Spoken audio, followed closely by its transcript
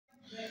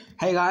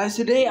Hey guys,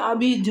 today I'll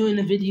be doing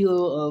a video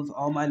of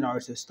all my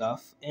Naruto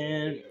stuff,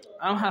 and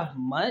I don't have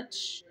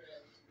much.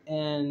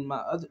 And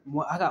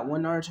I got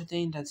one Naruto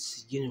thing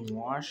that's getting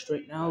washed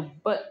right now,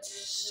 but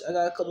I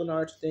got a couple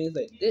Naruto things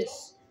like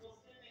this.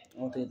 I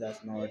don't think that's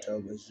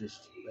Naruto, but it's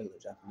just regular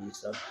Japanese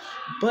stuff.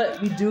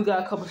 But we do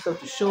got a couple stuff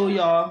to show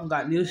y'all.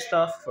 Got new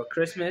stuff for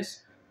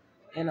Christmas,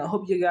 and I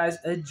hope you guys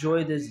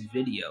enjoy this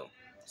video.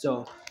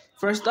 So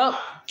first up,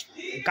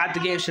 got the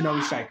game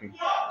Shinobi Striker.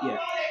 Yeah.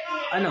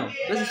 I know,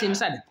 doesn't seem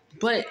exciting,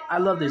 but I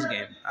love this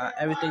game.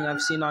 Everything I've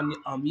seen on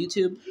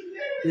YouTube,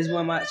 this is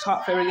one of my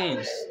top favorite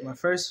games. My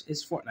first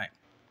is Fortnite.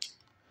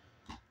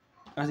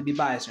 Not to be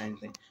biased or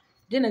anything.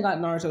 Then I got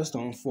Naruto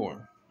Stone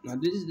 4. Now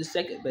this is the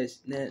second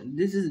best.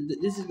 This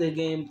is the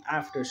game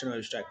after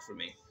Shinobi Striker for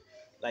me.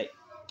 Like,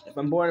 if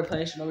I'm bored of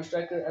playing Shinobi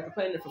Striker, after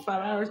playing it for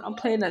 5 hours, I'm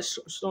playing that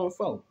Stone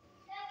 4.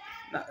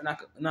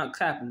 Not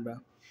clapping, bro.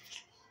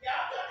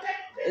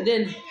 And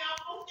then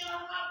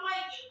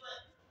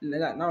I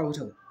got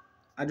Naruto.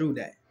 I drew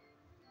that.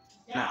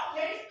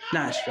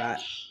 Nice shot.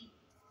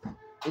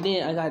 And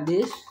then I got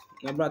this.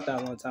 I brought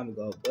that a long time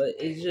ago, but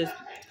it's just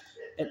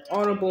an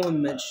honorable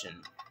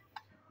mention.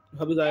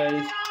 Hope you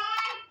guys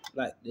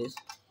like this.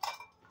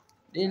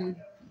 Then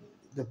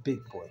the big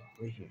boy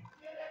right here.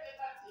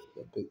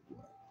 The big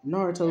boy.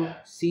 Naruto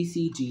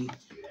CCG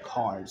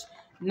cards.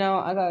 Now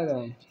I got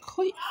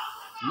quite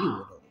a few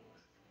of them.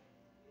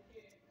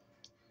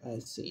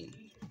 Let's see.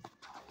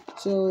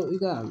 So we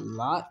got a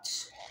lot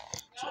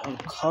to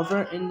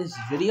uncover in this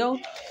video.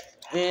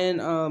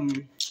 And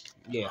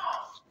yeah.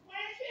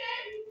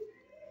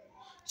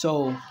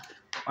 So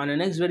on the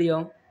next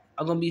video,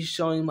 I'm gonna be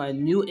showing my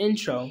new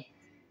intro.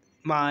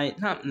 My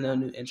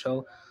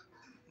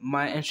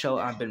intro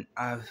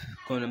I'm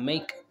gonna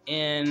make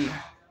in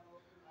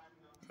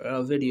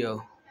a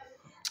video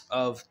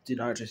of the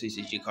Naruto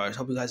CCG cards.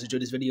 Hope you guys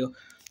enjoyed this video.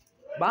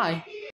 Bye.